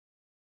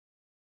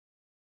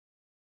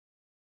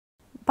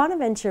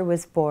Bonaventure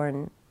was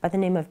born by the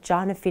name of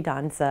John of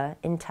Fidanza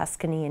in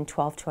Tuscany in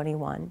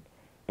 1221,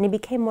 and he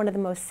became one of the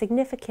most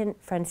significant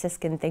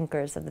Franciscan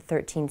thinkers of the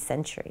 13th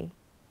century.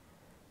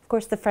 Of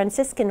course, the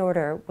Franciscan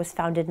order was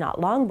founded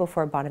not long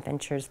before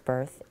Bonaventure's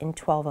birth in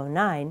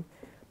 1209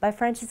 by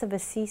Francis of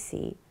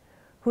Assisi,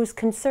 who was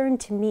concerned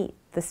to meet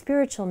the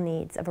spiritual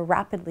needs of a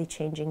rapidly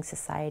changing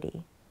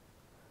society.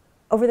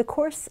 Over the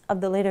course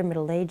of the later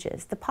Middle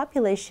Ages, the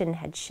population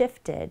had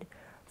shifted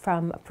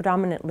from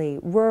predominantly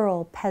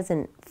rural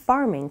peasant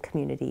farming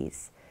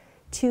communities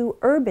to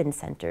urban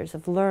centers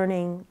of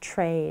learning,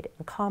 trade,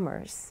 and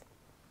commerce.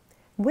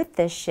 With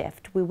this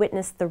shift, we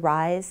witnessed the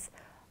rise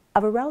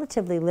of a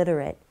relatively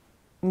literate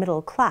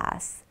middle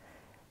class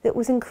that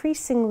was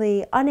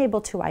increasingly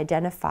unable to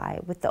identify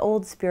with the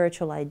old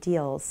spiritual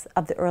ideals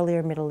of the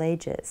earlier Middle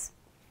Ages,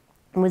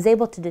 and was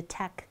able to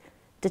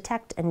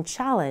detect and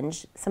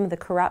challenge some of the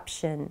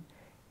corruption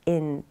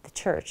in the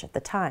church at the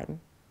time.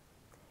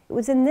 It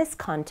was in this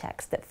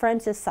context that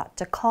Francis sought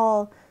to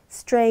call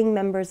straying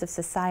members of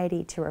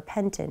society to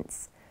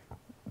repentance,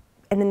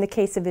 and in the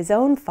case of his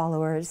own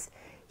followers,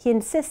 he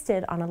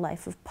insisted on a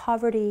life of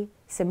poverty,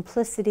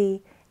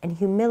 simplicity, and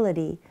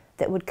humility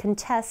that would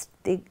contest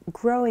the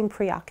growing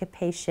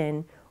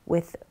preoccupation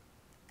with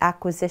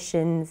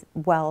acquisitions,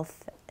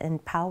 wealth,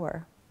 and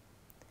power.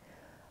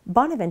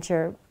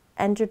 Bonaventure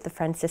entered the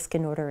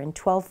Franciscan order in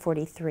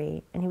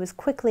 1243, and he was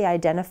quickly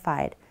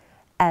identified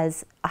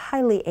as a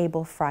highly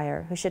able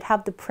friar who should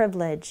have the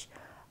privilege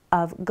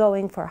of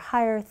going for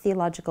higher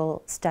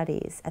theological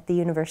studies at the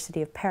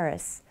University of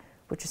Paris,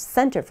 which was a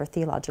center for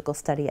theological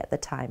study at the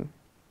time.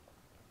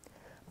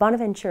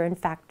 Bonaventure, in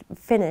fact,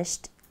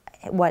 finished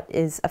what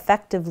is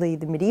effectively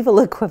the medieval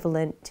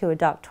equivalent to a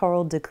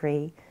doctoral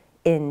degree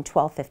in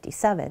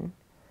 1257.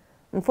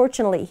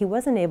 Unfortunately, he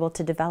wasn't able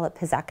to develop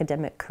his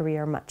academic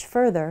career much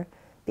further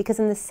because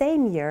in the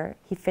same year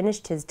he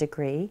finished his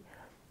degree,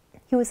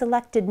 he was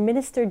elected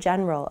Minister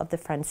General of the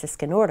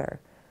Franciscan Order,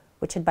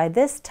 which had by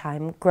this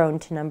time grown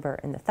to number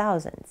in the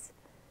thousands.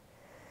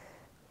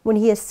 When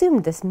he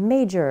assumed this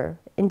major,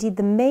 indeed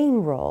the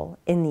main role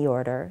in the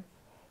order,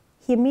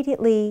 he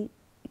immediately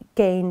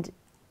gained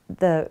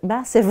the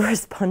massive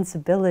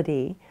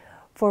responsibility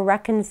for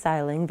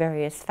reconciling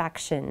various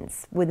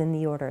factions within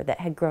the order that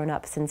had grown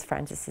up since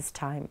Francis's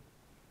time.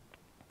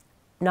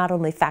 Not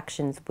only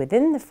factions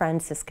within the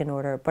Franciscan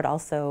order, but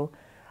also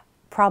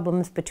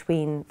problems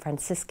between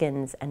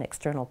Franciscans and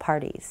external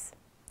parties.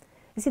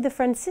 You see, the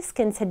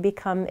Franciscans had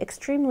become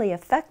extremely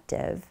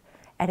effective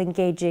at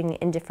engaging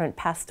in different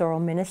pastoral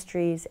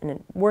ministries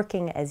and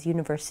working as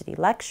university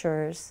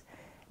lecturers.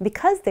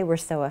 Because they were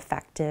so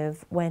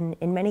effective, when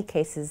in many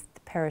cases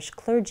the parish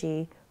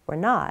clergy were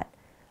not,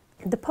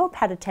 the Pope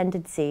had a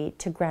tendency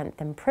to grant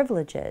them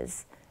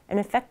privileges and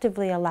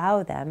effectively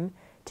allow them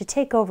to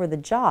take over the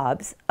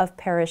jobs of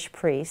parish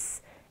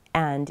priests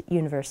and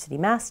university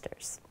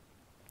masters.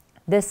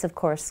 This, of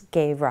course,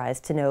 gave rise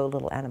to no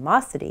little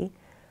animosity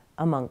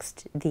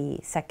amongst the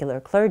secular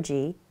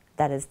clergy,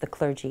 that is, the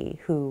clergy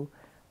who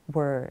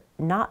were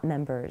not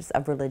members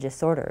of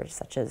religious orders,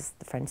 such as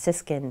the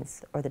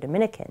Franciscans or the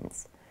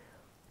Dominicans.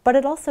 But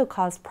it also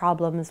caused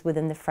problems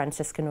within the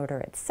Franciscan order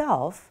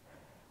itself,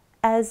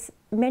 as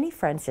many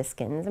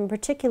Franciscans, in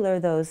particular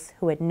those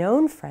who had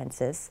known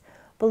Francis,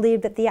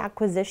 believed that the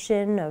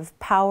acquisition of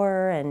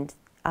power and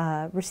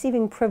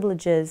receiving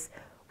privileges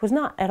was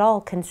not at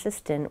all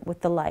consistent with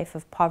the life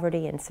of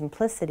poverty and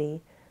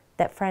simplicity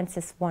that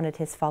Francis wanted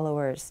his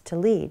followers to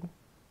lead.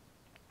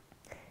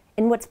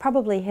 In what's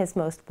probably his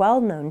most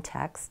well-known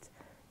text,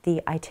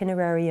 the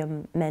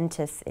Itinerarium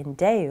Mentis in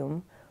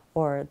Deum,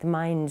 or the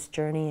mind's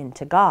journey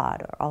into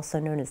God, or also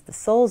known as the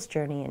soul's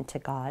journey into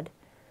God,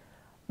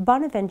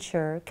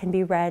 Bonaventure can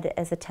be read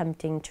as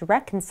attempting to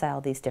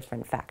reconcile these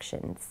different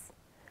factions.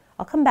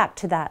 I'll come back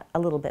to that a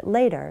little bit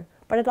later,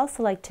 but I'd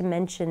also like to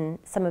mention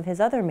some of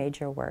his other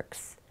major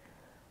works.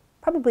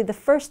 Probably the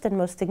first and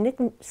most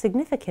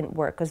significant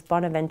work was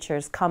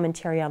Bonaventure's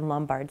Commentary on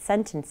Lombard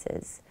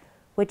Sentences,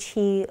 which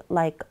he,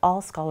 like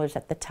all scholars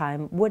at the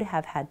time, would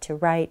have had to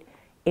write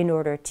in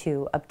order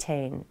to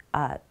obtain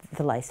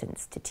the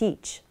license to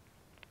teach.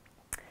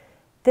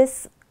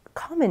 This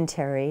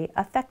commentary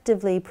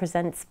effectively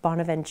presents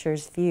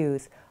Bonaventure's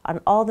views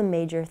on all the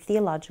major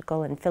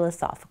theological and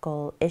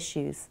philosophical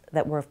issues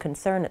that were of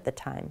concern at the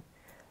time.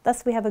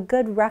 Thus, we have a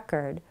good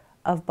record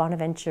of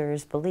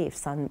Bonaventure's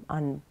beliefs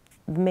on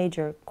the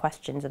major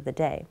questions of the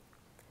day.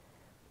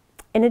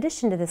 In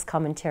addition to this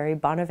commentary,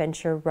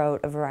 Bonaventure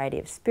wrote a variety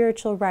of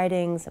spiritual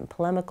writings and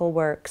polemical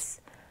works,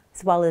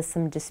 as well as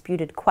some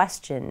disputed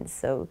questions.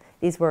 So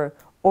these were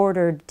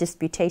ordered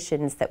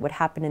disputations that would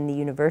happen in the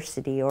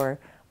university, or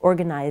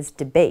organized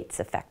debates,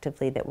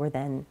 effectively, that were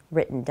then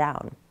written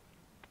down.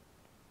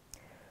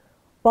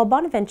 While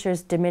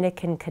Bonaventure's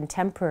Dominican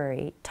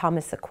contemporary,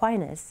 Thomas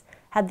Aquinas,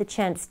 had the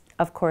chance,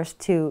 of course,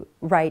 to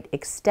write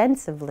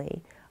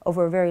extensively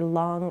over a very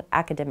long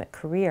academic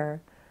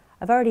career,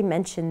 I've already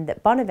mentioned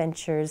that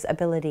Bonaventure's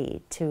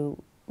ability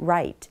to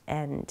write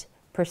and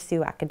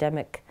pursue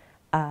academic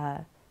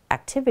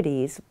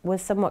activities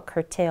was somewhat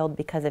curtailed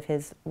because of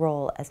his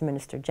role as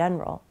Minister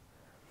General.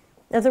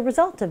 As a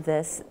result of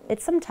this,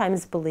 it's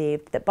sometimes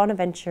believed that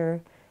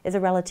Bonaventure is a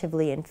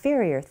relatively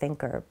inferior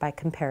thinker by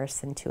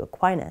comparison to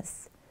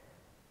Aquinas.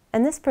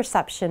 And this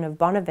perception of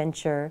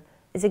Bonaventure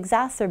is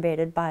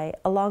exacerbated by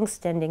a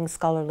long-standing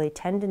scholarly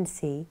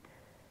tendency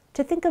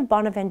to think of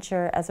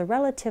Bonaventure as a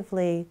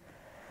relatively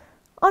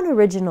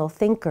unoriginal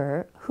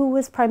thinker who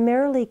was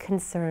primarily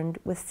concerned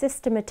with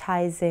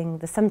systematizing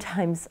the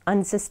sometimes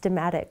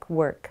unsystematic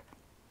work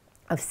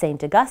of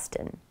St.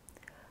 Augustine,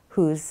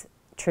 whose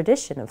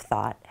tradition of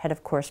thought had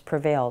of course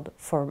prevailed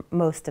for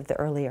most of the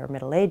earlier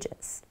Middle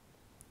Ages.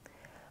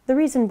 The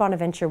reason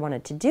Bonaventure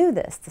wanted to do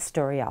this, the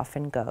story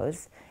often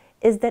goes,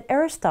 is that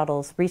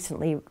Aristotle's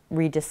recently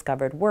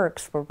rediscovered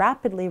works were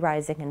rapidly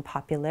rising in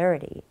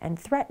popularity and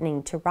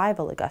threatening to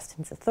rival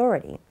Augustine's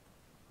authority.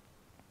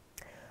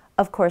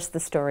 Of course, the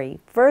story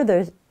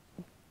further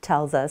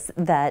tells us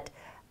that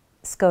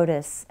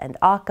Scotus and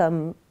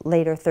Occam,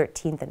 later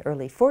 13th and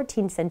early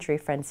 14th century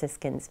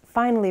Franciscans,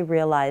 finally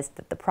realized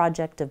that the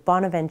project of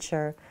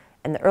Bonaventure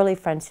and the early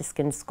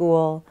Franciscan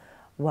school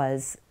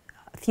was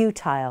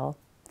futile,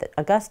 that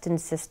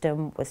Augustine's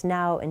system was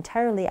now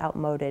entirely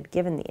outmoded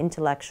given the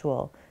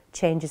intellectual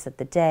changes of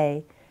the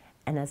day,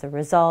 and as a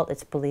result,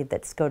 it's believed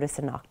that Scotus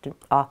and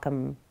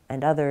Occam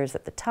and others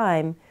at the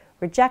time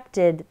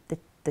rejected the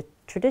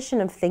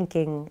tradition of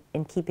thinking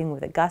in keeping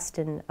with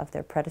Augustine of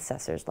their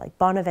predecessors like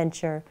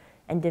Bonaventure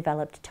and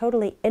developed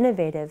totally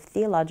innovative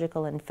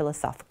theological and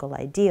philosophical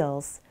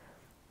ideals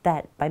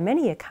that, by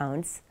many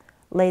accounts,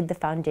 laid the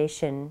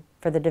foundation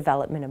for the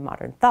development of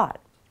modern thought.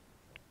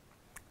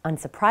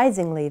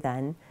 Unsurprisingly,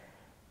 then,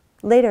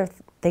 later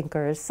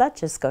thinkers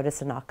such as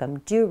Scotus and Occam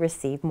do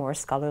receive more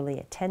scholarly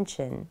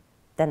attention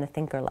than a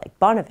thinker like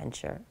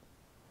Bonaventure.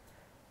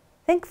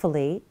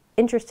 Thankfully,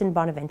 interest in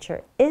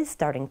Bonaventure is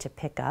starting to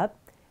pick up,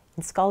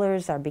 and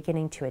scholars are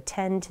beginning to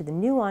attend to the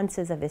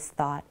nuances of his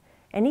thought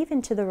and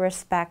even to the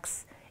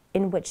respects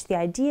in which the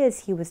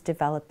ideas he was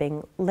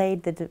developing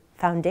laid the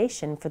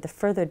foundation for the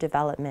further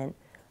development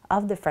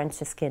of the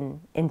Franciscan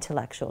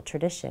intellectual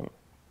tradition.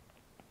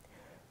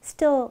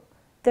 Still,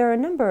 there are a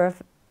number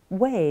of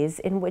ways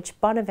in which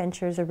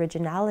Bonaventure's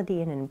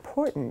originality and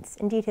importance,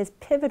 indeed his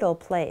pivotal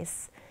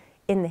place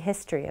in the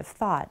history of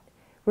thought,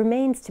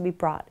 remains to be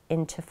brought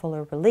into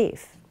fuller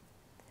relief.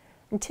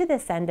 And to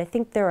this end, I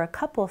think there are a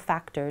couple of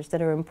factors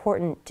that are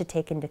important to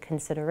take into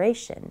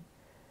consideration.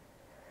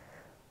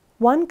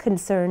 One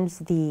concerns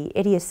the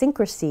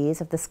idiosyncrasies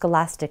of the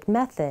scholastic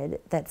method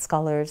that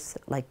scholars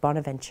like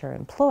Bonaventure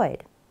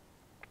employed.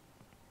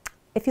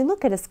 If you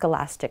look at a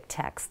scholastic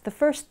text, the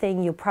first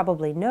thing you'll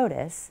probably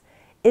notice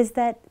is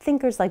that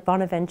thinkers like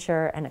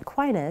Bonaventure and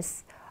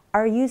Aquinas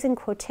are using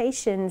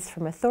quotations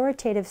from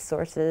authoritative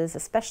sources,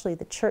 especially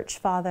the Church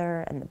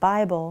Father and the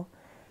Bible,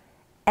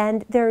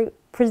 and they're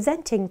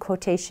presenting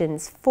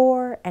quotations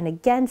for and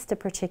against a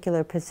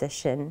particular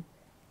position,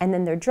 and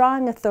then they're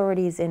drawing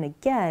authorities in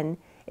again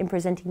in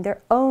presenting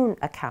their own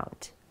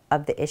account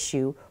of the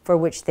issue for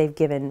which they've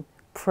given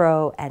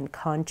pro and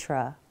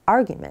contra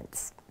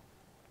arguments.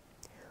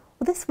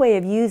 Well, this way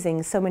of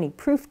using so many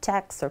proof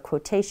texts or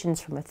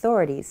quotations from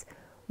authorities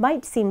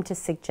might seem to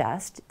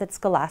suggest that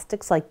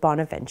scholastics like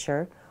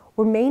Bonaventure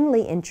were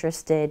mainly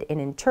interested in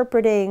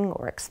interpreting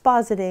or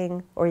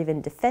expositing or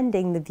even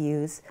defending the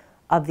views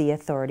of the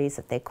authorities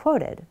that they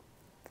quoted.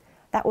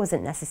 That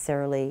wasn't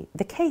necessarily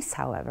the case,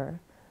 however.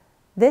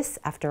 This,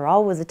 after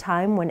all, was a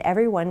time when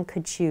everyone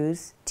could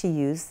choose to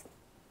use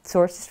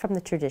sources from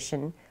the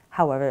tradition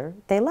however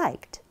they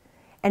liked.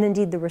 And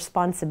indeed, the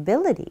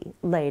responsibility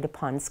laid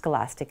upon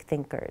scholastic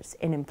thinkers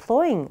in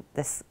employing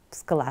this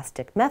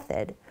scholastic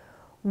method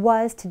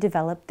was to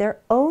develop their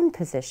own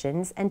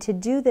positions and to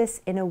do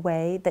this in a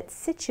way that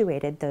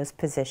situated those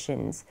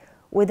positions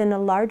within a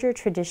larger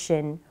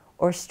tradition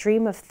or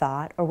stream of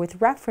thought, or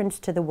with reference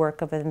to the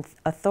work of an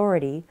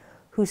authority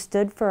who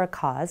stood for a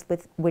cause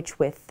with which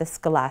the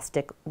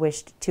scholastic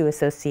wished to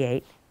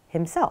associate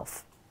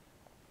himself.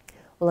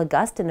 Well,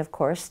 Augustine, of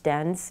course,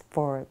 stands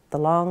for the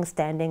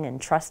long-standing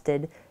and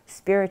trusted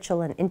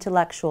spiritual and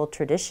intellectual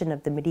tradition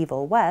of the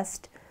medieval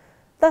West.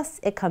 Thus,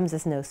 it comes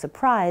as no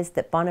surprise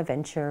that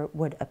Bonaventure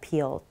would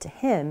appeal to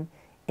him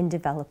in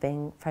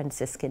developing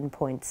Franciscan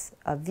points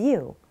of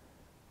view.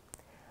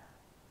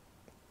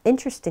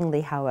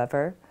 Interestingly,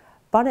 however,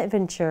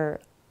 Bonaventure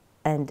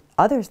and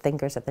other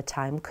thinkers at the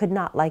time could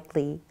not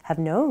likely have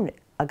known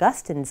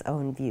Augustine's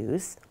own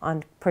views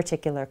on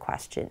particular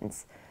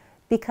questions,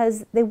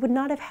 because they would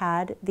not have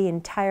had the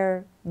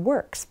entire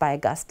works by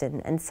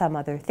Augustine and some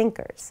other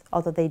thinkers,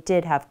 although they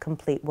did have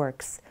complete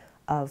works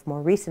of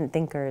more recent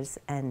thinkers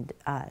and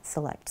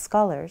select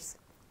scholars.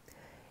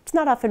 It's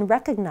not often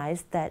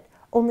recognized that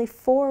only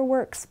 4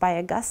 works by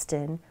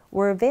Augustine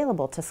were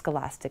available to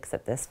scholastics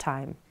at this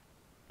time: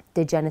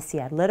 De Genesi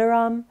ad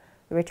Litteram,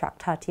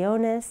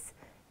 Retractationis,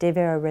 De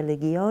Vera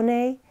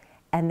Religione,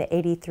 and the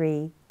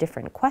 83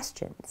 Different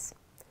Questions.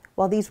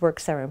 While these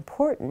works are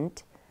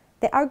important,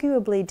 they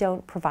arguably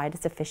don't provide a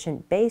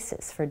sufficient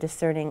basis for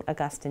discerning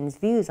Augustine's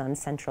views on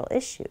central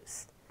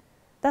issues.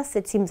 Thus,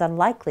 it seems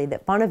unlikely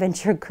that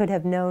Bonaventure could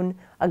have known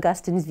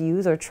Augustine's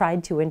views or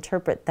tried to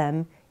interpret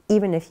them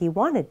even if he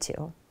wanted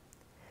to.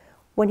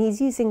 When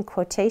he's using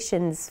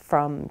quotations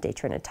from De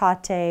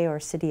Trinitate or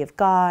City of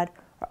God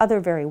or other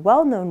very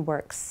well-known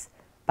works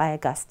by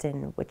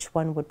Augustine, which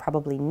one would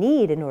probably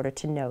need in order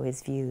to know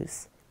his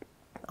views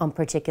on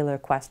particular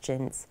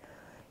questions,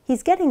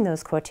 he's getting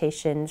those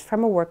quotations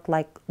from a work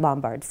like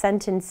Lombard's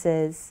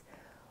Sentences,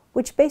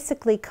 which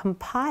basically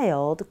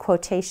compiled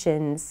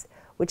quotations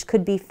which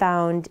could be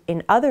found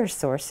in other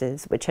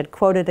sources which had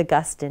quoted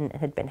Augustine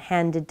and had been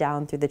handed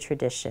down through the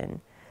tradition.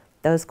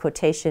 Those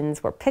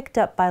quotations were picked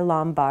up by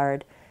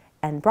Lombard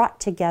and brought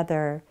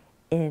together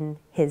in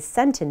his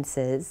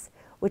Sentences,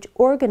 which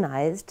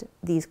organized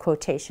these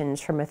quotations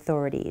from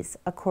authorities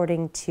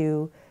according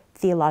to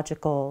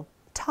theological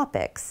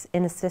topics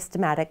in a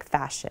systematic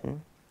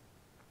fashion.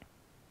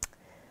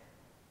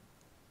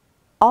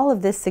 All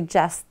of this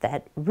suggests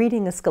that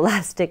reading a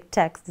scholastic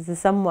text is a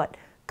somewhat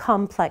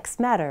complex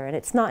matter, and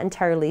it's not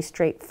entirely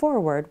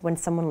straightforward when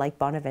someone like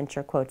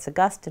Bonaventure quotes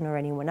Augustine or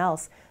anyone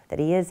else that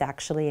he is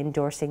actually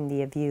endorsing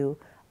the view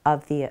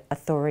of the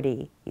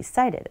authority he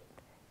cited.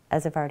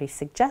 As I've already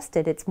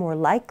suggested, it's more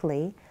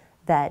likely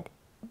that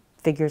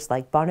figures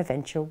like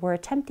Bonaventure were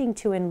attempting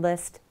to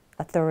enlist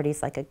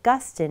authorities like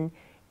Augustine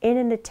in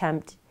an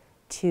attempt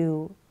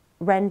to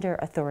render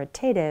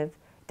authoritative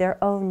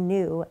their own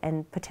new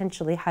and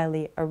potentially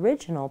highly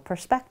original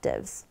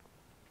perspectives.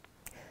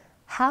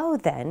 How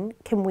then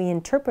can we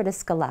interpret a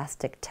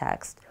scholastic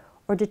text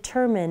or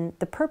determine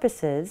the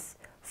purposes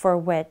for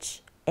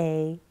which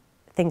a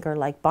thinker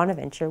like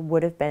Bonaventure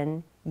would have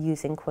been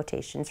using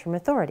quotations from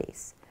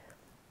authorities?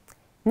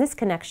 In this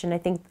connection, I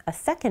think a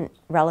second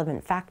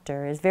relevant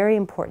factor is very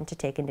important to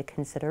take into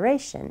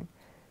consideration,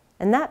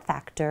 and that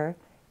factor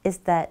is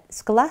that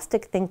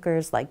scholastic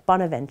thinkers like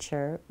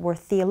Bonaventure were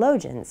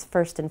theologians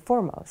first and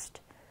foremost.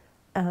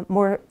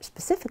 More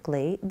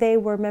specifically, they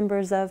were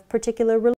members of particular religions.